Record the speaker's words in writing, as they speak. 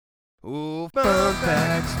Ooh, fun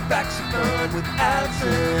facts of fun with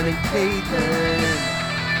Allison and Caitlin.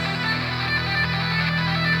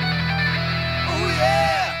 Oh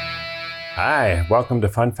yeah! Hi, welcome to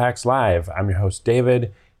Fun Facts Live. I'm your host, David,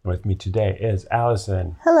 and with me today is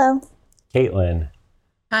Allison. Hello. Caitlin.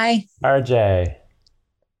 Hi. RJ.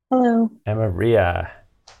 Hello. And Maria.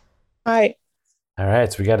 Hi. All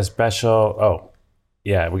right, so we got a special,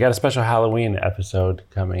 Halloween episode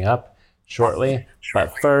coming up shortly.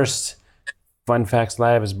 But first, Fun Facts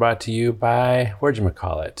Live is brought to you by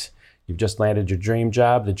whatchamacallit. You've just landed your dream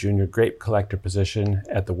job, the junior grape collector position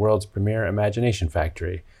at the world's premier Imagination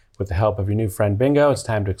Factory. With the help of your new friend Bingo, it's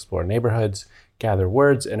time to explore neighborhoods, gather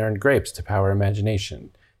words, and earn grapes to power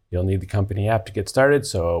imagination. You'll need the company app to get started,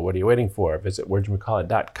 so what are you waiting for? Visit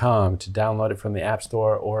whatchamacallit.com to download it from the App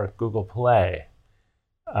Store or Google Play.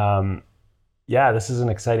 This is an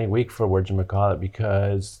exciting week for whatchamacallit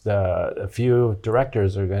because a few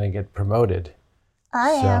directors are going to get promoted.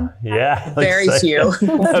 I am. Yeah. Very few.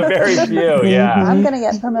 Very few, yeah. I'm going to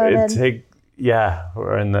get promoted.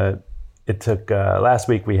 It took last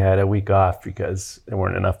week we had a week off because there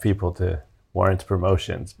weren't enough people to warrant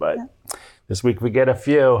promotions, but this week we get a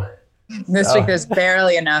few. This week there's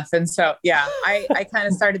barely enough. And so, I kind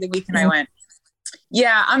of started the week and I went,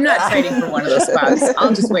 I'm not fighting for one of those spots.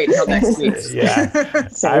 I'll just wait until next week. Yeah,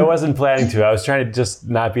 I wasn't planning to. I was trying to just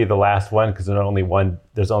not be the last one because there's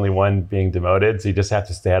only one being demoted, so you just have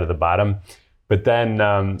to stay out of the bottom. But then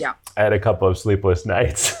I had a couple of sleepless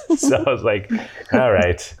nights, so I was like, all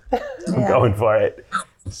right, I'm going for it.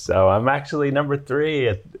 So I'm actually number 3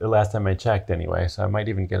 at the last time I checked anyway, so I might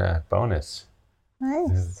even get a bonus.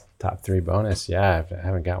 Nice. Top 3 bonus. Yeah, I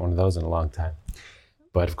haven't got one of those in a long time.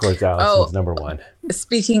 But of course, Allison's number 1.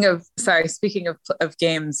 Speaking of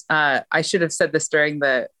games, I should have said this during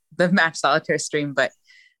the Match Solitaire stream, but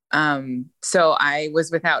so I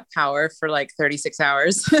was without power for like 36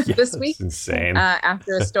 hours this week. Insane.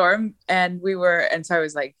 After a storm, and so I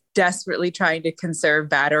was like desperately trying to conserve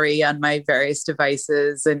battery on my various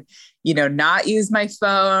devices and not use my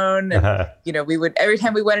phone, and we would, every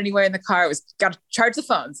time we went anywhere in the car, it was got to charge the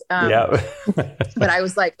phones. But I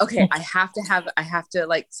was like, okay, I have to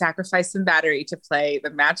like sacrifice some battery to play the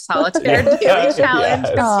Match Solitaire daily challenge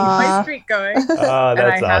to keep my streak going. Oh, that's and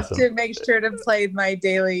I have awesome. to make sure to play my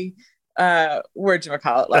daily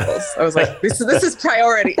whatchamacallit levels. I was like, this is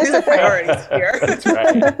priority. These are priorities here.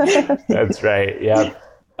 That's right. Yeah.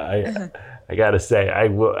 I gotta say, I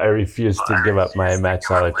refuse to give up my Match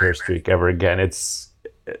Solitaire streak ever again.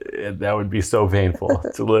 That would be so painful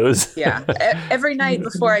to lose. Yeah. Every night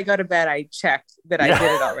before I go to bed, I check that I did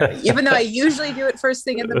it already. Even though I usually do it first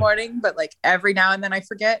thing in the morning, but like every now and then I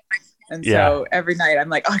forget. And so every night I'm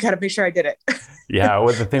like, I gotta make sure I did it. Yeah.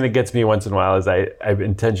 Well, the thing that gets me once in a while is I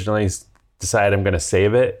intentionally decide I'm going to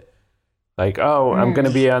save it. Like, I'm going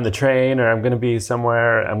to be on the train or I'm going to be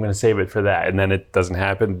somewhere. I'm going to save it for that. And then it doesn't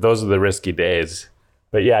happen. Those are the risky days.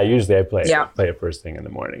 But usually I play it first thing in the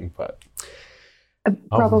morning. But I'm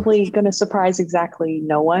probably going to surprise exactly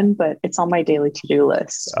no one, but it's on my daily to-do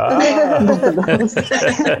list. That's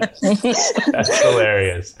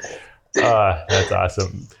hilarious. That's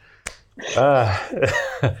awesome.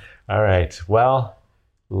 All right. Well,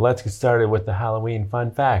 let's get started with the Halloween fun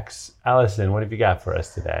facts. Allison, what have you got for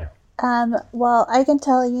us today? Well, I can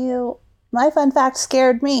tell you my fun fact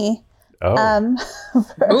scared me. For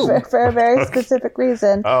a very specific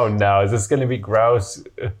reason. Oh no, is this going to be gross?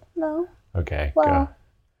 No. Okay, well, go.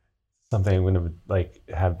 Something I'm going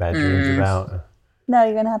to have bad dreams about. No,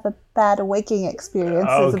 you're going to have a bad waking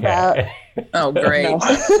experiences about. Oh, great.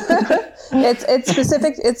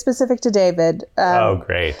 It's specific to David.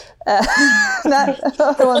 Great.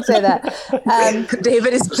 I won't say that.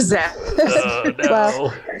 David is possessed. Oh, no.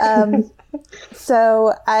 Well,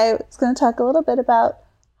 so I was going to talk a little bit about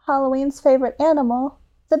Halloween's favorite animal,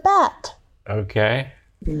 the bat. Okay.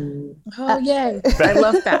 Oh, yay. I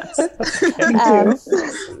love bats.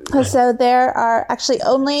 So there are actually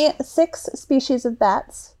only 6 species of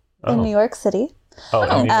bats in New York City.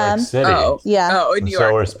 In New York City. In New York.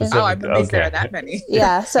 So we're specific. I'm amazed there are that many.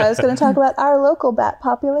 Yeah, so I was going to talk about our local bat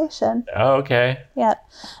population. Oh, okay. Yeah.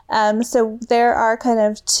 So there are kind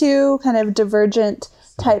of 2 kind of divergent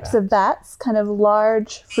types of bats, kind of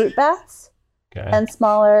large fruit bats and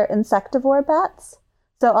smaller insectivore bats.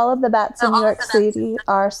 So all of the bats in New York City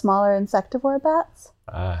are smaller insectivore bats.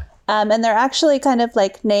 And they're actually kind of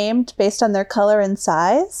like named based on their color and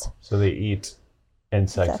size. So they eat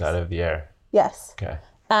insects out of the air. Yes. Okay.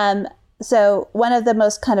 So one of the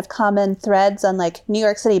most kind of common threads on like New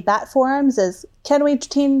York City bat forums is, can we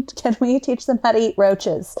teach them how to eat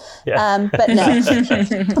roaches? Yeah. But no,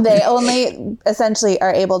 they only essentially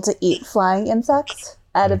are able to eat flying insects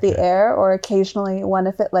out of the air, or occasionally one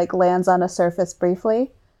if it like lands on a surface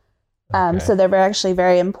briefly. So they're actually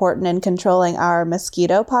very important in controlling our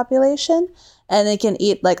mosquito population. And they can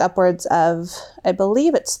eat like upwards of, I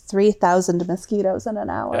believe it's 3,000 mosquitoes in an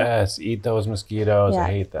hour. Yes, eat those mosquitoes. Yeah. I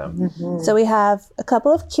hate them. Mm-hmm. So we have a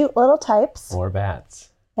couple of cute little types. More bats.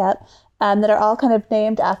 Yep. That are all kind of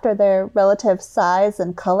named after their relative size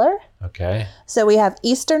and color. Okay. So we have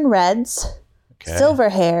eastern reds,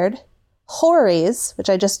 silver-haired, hories, which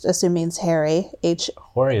I just assume means hairy.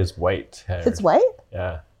 Hoary is white hair. It's white?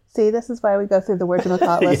 Yeah. See, this is why we go through the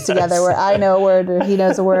wordjamacot list together, where I know a word or he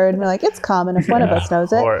knows a word. And we're like, it's common if one of us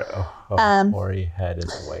knows it. Hoary head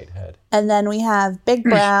is a white head. And then we have big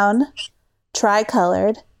brown,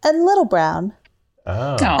 tricolored, and little brown.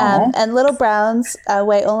 Oh. And little browns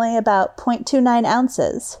weigh only about 0.29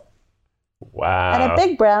 ounces. Wow. And a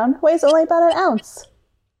big brown weighs only about an ounce.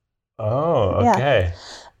 Oh, okay.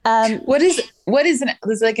 What is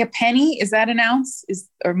like a penny? Is that an ounce?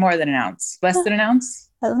 Or more than an ounce? Less than an ounce?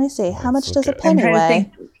 Let me see. How much does a okay. penny I'm trying weigh?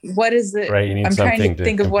 to think, what is it? Right, you need I'm trying something to to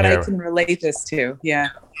think of what I compare. can relate this to. Yeah.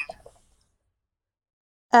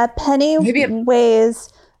 A penny Maybe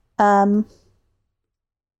weighs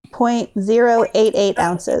 0.088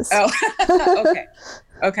 ounces. Oh,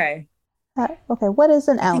 okay. Okay, what is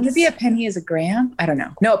an ounce? Maybe a penny is a gram? I don't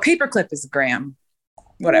know. No, a paperclip is a gram.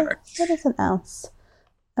 Whatever. What is an ounce?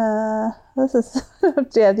 This is,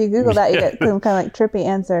 yeah, if you Google that, you get some kind of like trippy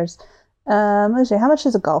answers. Let's see, how much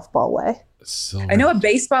does a golf ball weigh? I know a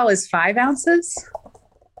baseball is 5 ounces.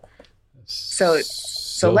 So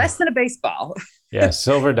less than a baseball. Yeah,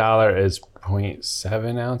 silver dollar is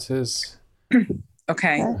 0.7 ounces.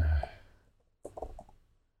 Okay.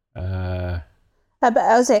 But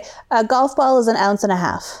I would say a golf ball is 1.5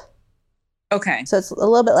 ounces. Okay. So it's a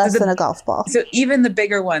little bit less than a golf ball. So even the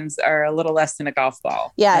bigger ones are a little less than a golf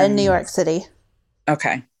ball. Yeah, in New York City.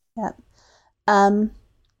 Okay. Yeah.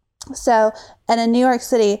 So, and in New York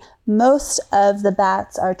City, most of the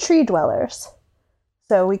bats are tree dwellers.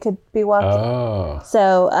 So we could be walking. Oh.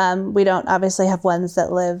 So we don't obviously have ones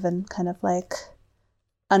that live in kind of like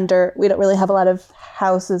we don't really have a lot of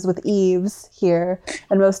houses with eaves here.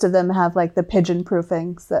 And most of them have like the pigeon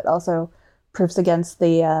proofings that also proofs against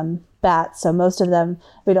the bats. So most of them,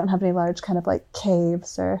 we don't have any large kind of like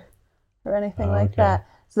caves or anything like that.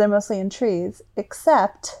 So they're mostly in trees,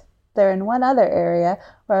 except they're in one other area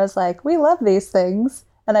where I was like, we love these things.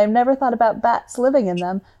 And I've never thought about bats living in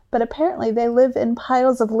them, but apparently they live in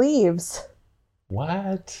piles of leaves.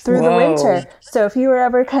 What? Through the winter. So if you were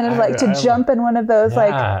ever kind of like to jump in one of those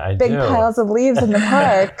big piles of leaves in the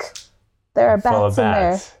park, there are bats in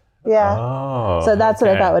there. Yeah. Oh, so that's what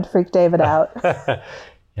I thought would freak David out.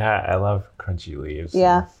 Yeah, I love crunchy leaves.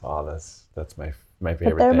 Yeah. Oh, that's my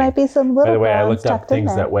favorite But there thing. might be some little By the way, I browns looked up tucked in things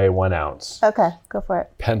there. that weigh 1 ounce. Okay, go for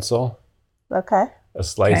it. Pencil, Okay. a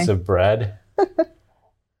slice of bread, a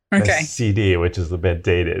Okay. CD, which is a bit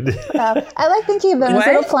dated. I like thinking of them as What?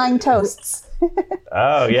 little flying toasts.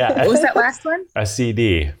 Oh, yeah. What was that last one? A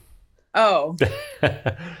CD. Oh. When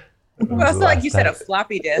Well, was it's the like last you said, a time?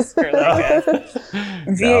 floppy disk or like a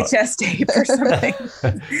VHS tape or something.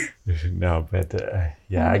 No, but I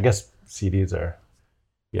guess CDs are,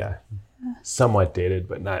 somewhat dated,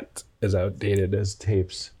 but not as outdated as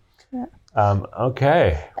tapes. Yeah.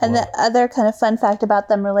 Okay. And the other kind of fun fact about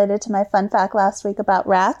them related to my fun fact last week about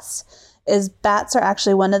rats is bats are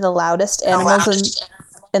actually one of the loudest animals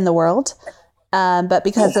in the world. But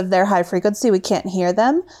because of their high frequency, we can't hear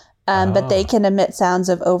them. But they can emit sounds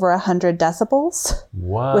of over 100 decibels,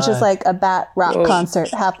 What? which is like a bat rock concert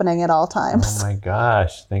happening at all times. Oh my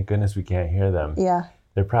gosh! Thank goodness we can't hear them. Yeah.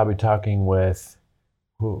 They're probably talking with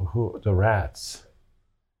who? The rats.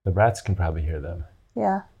 The rats can probably hear them.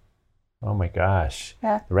 Yeah. Oh my gosh!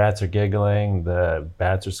 Yeah. The rats are giggling. The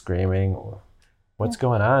bats are screaming. What's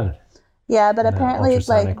going on? Yeah, but And the apparently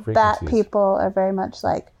ultrasonic like bat frequencies. people are very much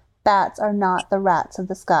like bats are not the rats of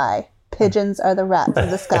the sky. Pigeons are the rats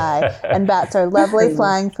of the sky, and bats are lovely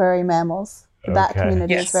flying furry mammals. The bat Okay.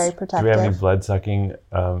 community is Yes. very Do protective. we have any blood-sucking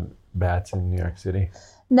bats in New York City?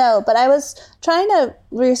 No, but I was trying to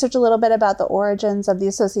research a little bit about the origins of the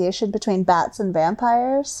association between bats and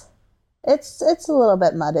vampires. It's a little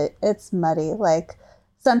bit muddy. It's muddy. Like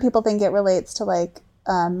some people think it relates to like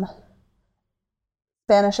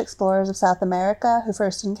Spanish explorers of South America who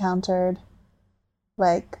first encountered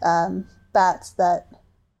like bats that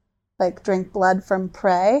like drink blood from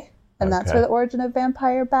prey and that's where the origin of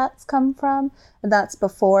vampire bats come from. And that's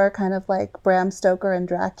before kind of like Bram Stoker and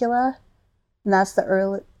Dracula. And that's the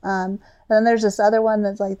early, and then there's this other one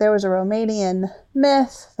that's like, there was a Romanian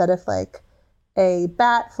myth that if like a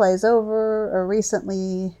bat flies over a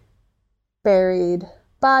recently buried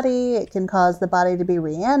body, it can cause the body to be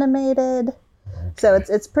reanimated. Okay. So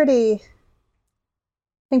it's pretty, I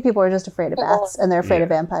think people are just afraid of bats and they're afraid of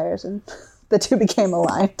vampires, and the two became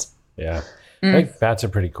aligned. Yeah. I think bats are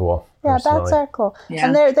pretty cool. Yeah, bats are cool. Yeah.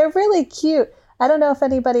 And they're really cute. I don't know if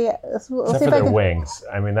anybody... Except for their wings.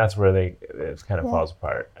 I mean, that's where it kind of falls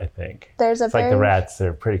apart, I think. It's like the rats.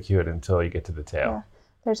 They're pretty cute until you get to the tail. Yeah.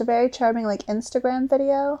 There's a very charming like Instagram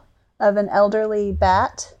video of an elderly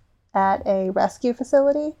bat at a rescue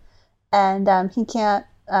facility. And he can't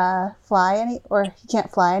fly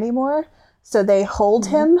anymore. So they hold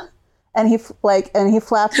him. And he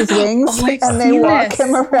flaps his wings, and they walk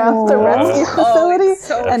him around the rescue facility,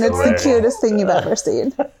 and it's the cutest thing you've ever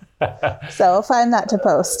seen. So I'll find that to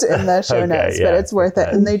post in the show notes, but it's worth it.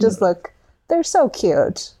 And they just they're so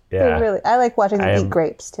cute. Yeah. I like watching them eat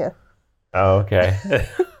grapes too. Oh, okay.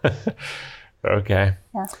 Okay.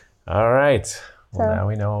 Yeah. All right. Well, now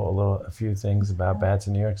we know a few things about bats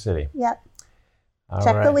in New York City. Yep.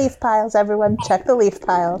 Check the leaf piles, everyone. Check the leaf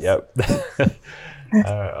piles. Yep.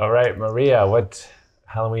 All right, Maria, what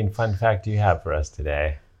Halloween fun fact do you have for us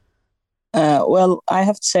today? Well, I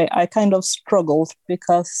have to say I kind of struggled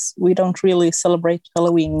because we don't really celebrate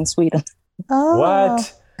Halloween in Sweden. Oh.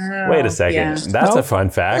 What? Wait a second. Yeah. That's a fun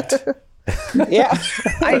fact. Yeah.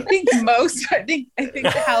 I think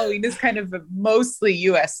Halloween is kind of mostly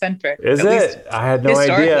US centric. Is it? I had no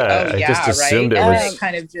idea. Oh, yeah, I just assumed it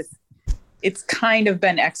was it's kind of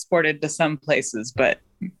been exported to some places, but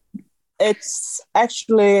it's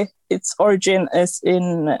actually, its origin is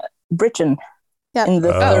in Britain in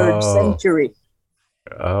the 3rd century.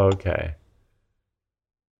 Okay.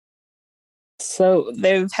 So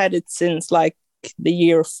they've had it since like the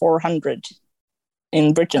year 400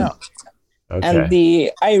 in Britain. Oh. Okay. And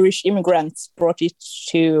the Irish immigrants brought it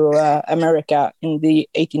to America in the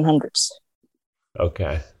 1800s.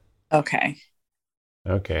 Okay.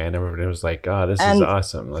 And everybody was like, oh, this is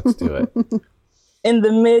awesome. Let's do it. In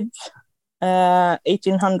the mid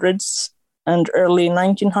 1800s and early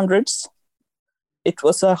 1900s, it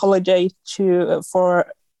was a holiday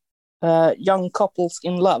for young couples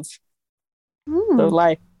in love. So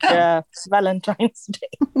like Valentine's Day,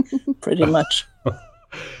 pretty much.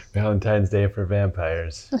 Valentine's Day for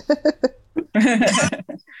vampires.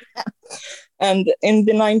 And in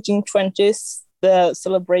the 1920s, the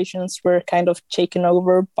celebrations were kind of taken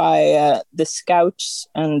over by the Scouts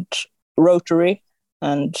and Rotary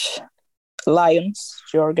and Lions,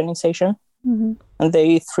 the organization. Mm-hmm. And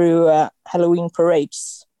they threw Halloween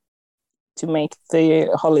parades to make the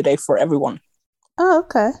holiday for everyone. Oh,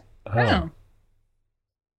 okay. Oh.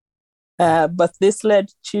 But this led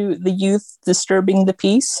to the youth disturbing the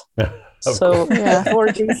peace. So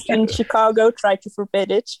authorities in Chicago tried to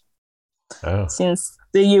forbid it. Oh. Since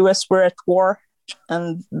the US were at war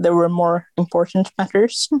and there were more important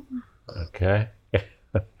matters. Okay.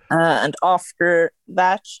 And after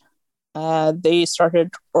that, they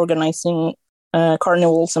started organizing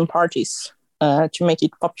carnivals and parties to make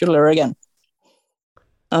it popular again.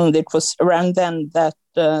 And it was around then that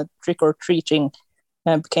trick-or-treating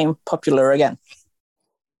became popular again.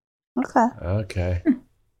 Okay.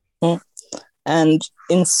 And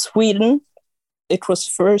in Sweden, it was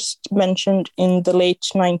first mentioned in the late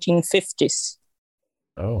 1950s.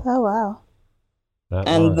 Oh wow.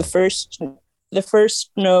 And the first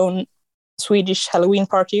known Swedish Halloween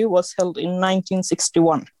party was held in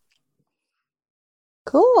 1961.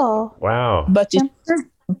 Cool. Wow. But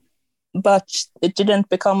it didn't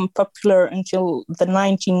become popular until the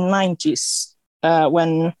 1990s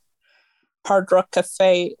when Hard Rock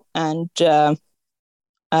Cafe and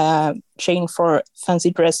chain for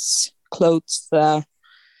fancy dress clothes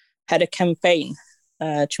had a campaign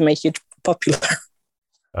to make it popular.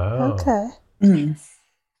 Oh. Okay. Mm.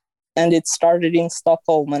 And it started in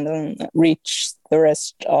Stockholm and then reached the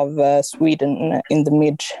rest of Sweden in the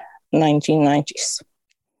mid-1990s.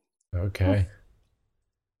 Okay.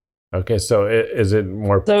 So is it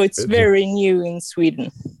more... So it's very new in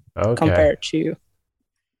Sweden compared to...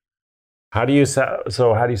 How do you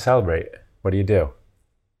celebrate? What do you do?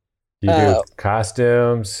 You do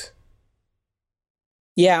costumes?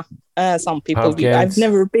 Yeah, some people pumpkins? do. I've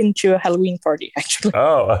never been to a Halloween party, actually.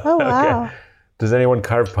 Oh, wow. Okay. Does anyone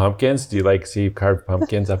carve pumpkins? Do you see carved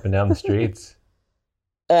pumpkins up and down the streets?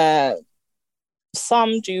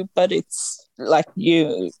 Some do, but it's like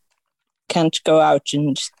you can't go out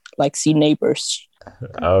and see neighbors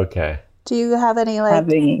Okay. Do you have any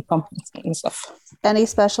having pumpkins and stuff. any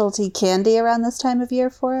specialty candy around this time of year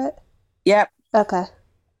for it? Yep. Okay.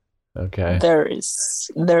 Okay. There is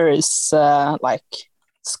like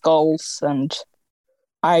skulls and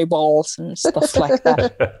eyeballs and stuff like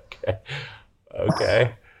that.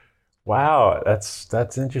 Okay. Wow,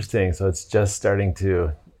 that's interesting. So it's just starting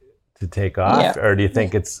to take off, or do you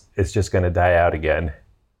think it's just going to die out again?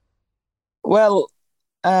 Well,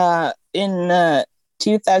 in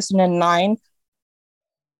 2009,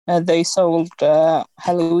 they sold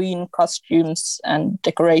Halloween costumes and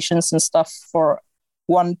decorations and stuff for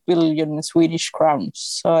 1 billion Swedish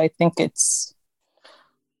crowns. So I think it's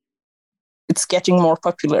getting more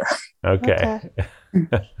popular. Okay.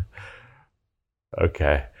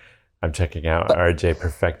 Okay. I'm checking out RJ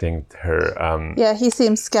perfecting her. Yeah, he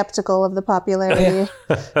seems skeptical of the popularity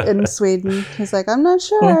in Sweden. He's like, I'm not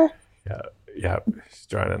sure. Yeah. She's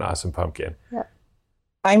drawing an awesome pumpkin. Yeah.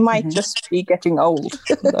 I might just be getting old,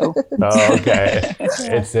 though. Oh, okay.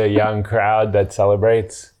 It's a young crowd that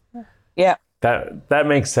celebrates. Yeah. That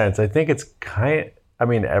makes sense. I think it's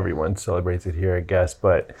everyone celebrates it here, I guess,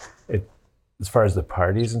 but as far as the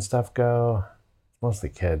parties and stuff go, it's mostly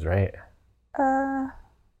kids, right?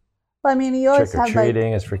 Well, I mean, you always have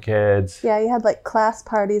trick-or-treating is for kids. Yeah, you had like class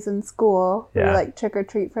parties in school. Yeah. You like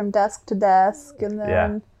trick-or-treat from desk to desk, and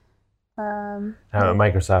then at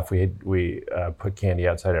Microsoft, we put candy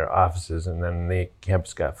outside our offices, and then the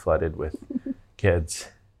campus got flooded with kids.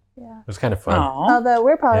 Yeah. It was kind of fun. Although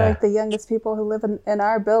we're probably like the youngest people who live in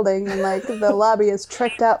our building, and like the lobby is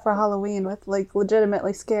tricked out for Halloween with like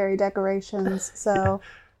legitimately scary decorations. So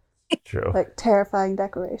True. Like terrifying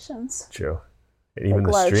decorations. True. And even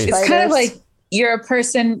Like the streets. It's kind of like you're a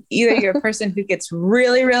person who gets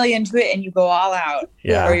really, really into it and you go all out,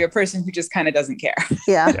 or you're a person who just kind of doesn't care.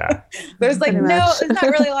 Yeah. There's like there's not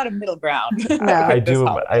really a lot of middle ground.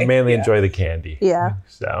 No. I mainly enjoy the candy. Yeah.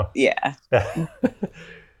 So yeah.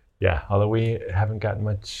 Yeah, although we haven't gotten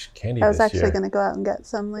much candy I was this year. actually going to go out and get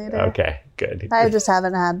some later. Okay, good. I just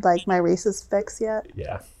haven't had like my Reese's fix yet.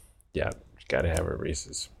 Yeah. Got to have a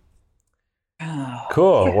Reese's.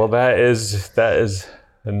 Cool. Well, that is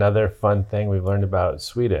another fun thing we've learned about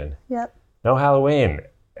Sweden. Yep. No Halloween.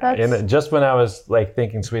 And just when I was like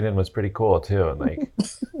thinking Sweden was pretty cool too, and like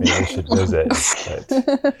maybe we should visit,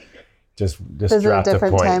 but just visit dropped a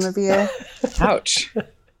different point. time of year. Ouch.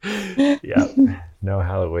 Yeah. No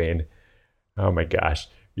Halloween. Oh my gosh.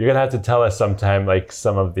 You're gonna have to tell us sometime like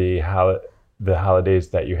some of the holidays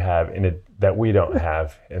that you have that we don't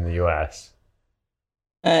have in the US.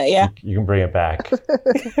 Yeah. You can bring it back.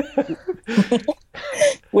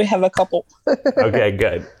 We have a couple. Okay,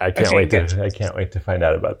 good. I can't wait to find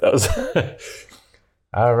out about those.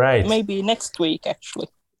 All right. Maybe next week, actually.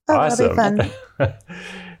 Awesome. That'll be fun.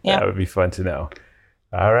 Yeah. That would be fun to know.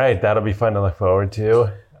 All right, that'll be fun to look forward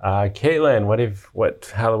to. Caitlin,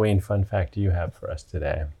 what Halloween fun fact do you have for us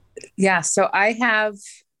today? Yeah, so I have.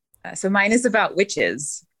 So mine is about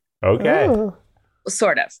witches. Okay. Ooh.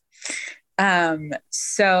 Sort of.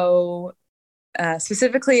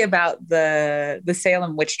 Specifically about the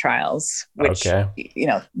Salem witch trials, which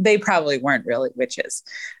they probably weren't really witches,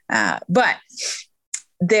 but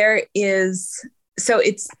there is. So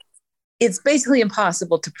it's basically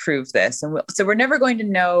impossible to prove this, and so we're never going to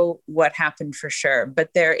know what happened for sure. But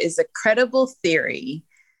there is a credible theory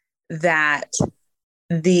that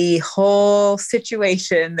the whole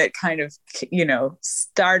situation that kind of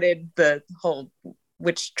started the whole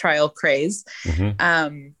witch trial craze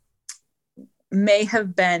may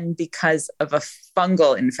have been because of a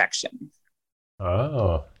fungal infection.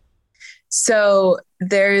 Oh. So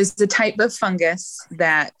there's a type of fungus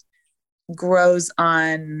that grows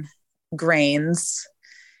on grains.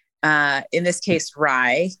 In this case,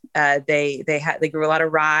 rye. They grew a lot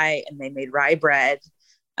of rye, and they made rye bread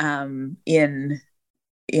in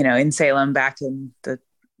Salem back in the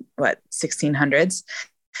 1600s.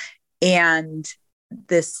 And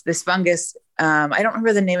this fungus, I don't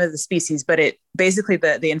remember the name of the species, but it basically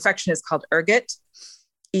the infection is called ergot,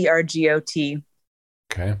 ERGOT.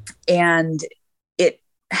 Okay. And it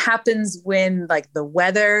happens when like the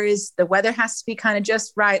weather has to be kind of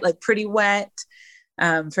just right, like pretty wet,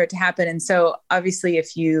 for it to happen. And so obviously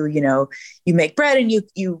if you make bread and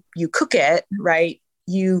you cook it, right,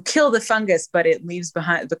 you kill the fungus, but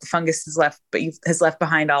the fungus has left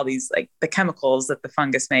behind all these like the chemicals that the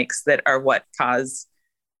fungus makes that are what cause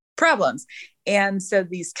problems. And so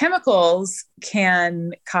these chemicals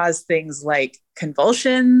can cause things like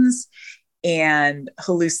convulsions and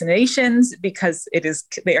hallucinations because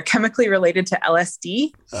they are chemically related to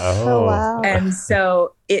LSD. Oh, wow. And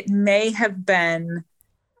so it may have been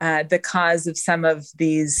the cause of some of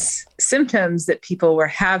these symptoms that people were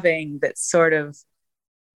having that sort of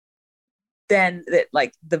then that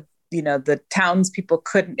like the townspeople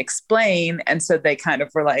couldn't explain. And so they kind of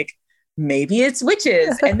were like, maybe it's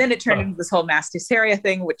witches. And then it turned into this whole mass hysteria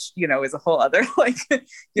thing, which, is a whole other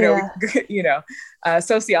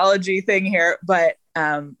sociology thing here. But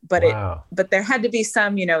there had to be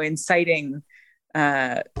some, inciting,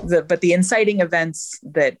 the inciting events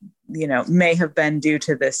that, may have been due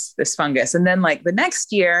to this fungus. And then like the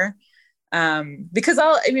next year, because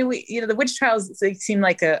the witch trials, they seem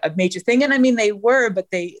like a major thing. And I mean, they were, but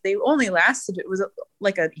they only lasted, it was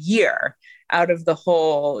like a year out of the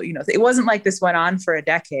whole, it wasn't like this went on for a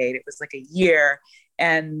decade. It was like a year,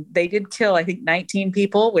 and they did kill, I think 19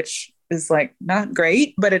 people, which is like not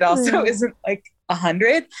great, but it also isn't like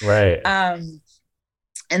 100. Right.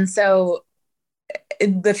 And so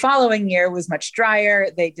the following year was much drier.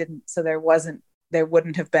 There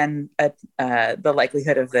wouldn't have been the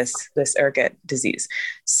likelihood of this ergot disease.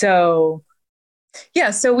 So,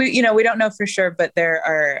 yeah. So we don't know for sure, but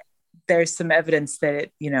there's some evidence that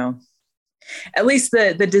it, at least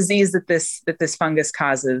the disease that this fungus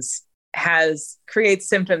causes creates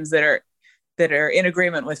symptoms that are in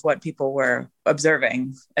agreement with what people were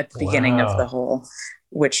observing at the beginning of the whole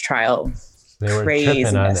witch trial. They were tripping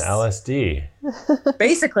on LSD.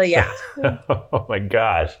 Basically, yeah. Oh my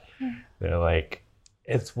gosh. They're like,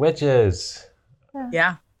 it's witches.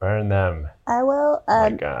 Yeah. Burn them. I will. Oh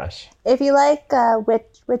my gosh. If you like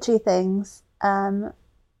witchy things,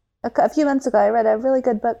 a few months ago, I read a really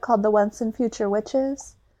good book called The Once and Future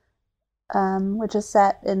Witches, which is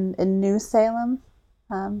set in New Salem,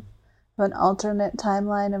 an alternate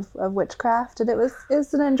timeline of witchcraft. And it was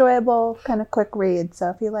an enjoyable kind of quick read.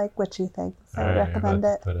 So if you like witchy things, I would recommend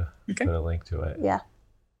it. Put a link to it. Yeah.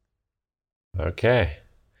 Okay.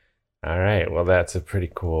 All right. Well, that's a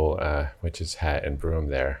pretty cool witch's hat and broom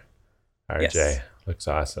there, RJ. Yes. Looks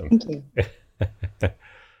awesome. Thank you.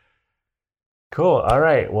 Cool. All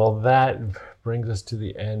right. Well, that brings us to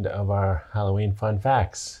the end of our Halloween fun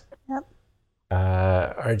facts. Yep.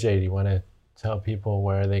 RJ, do you want to tell people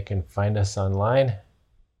where they can find us online?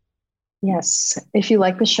 Yes. If you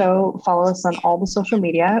like the show, follow us on all the social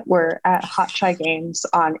media. We're at Hot Chai Games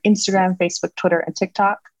on Instagram, Facebook, Twitter, and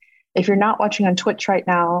TikTok. If you're not watching on Twitch right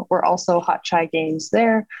now, we're also Hot Chai Games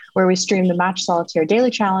there, where we stream the Match Solitaire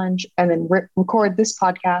Daily Challenge and then record this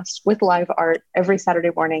podcast with live art every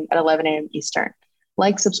Saturday morning at 11 a.m. Eastern.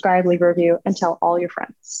 Like, subscribe, leave a review, and tell all your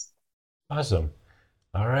friends. Awesome.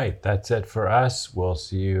 All right. That's it for us. We'll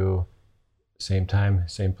see you same time,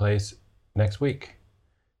 same place next week.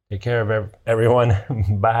 Take care of everyone.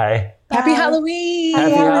 Bye. Happy Halloween.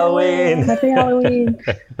 Happy Halloween. Happy Halloween.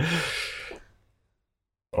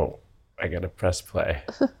 Oh, I gotta press play.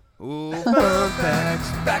 Ooh, fun facts,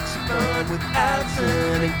 facts of fun with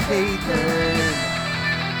Allison and Caitlin.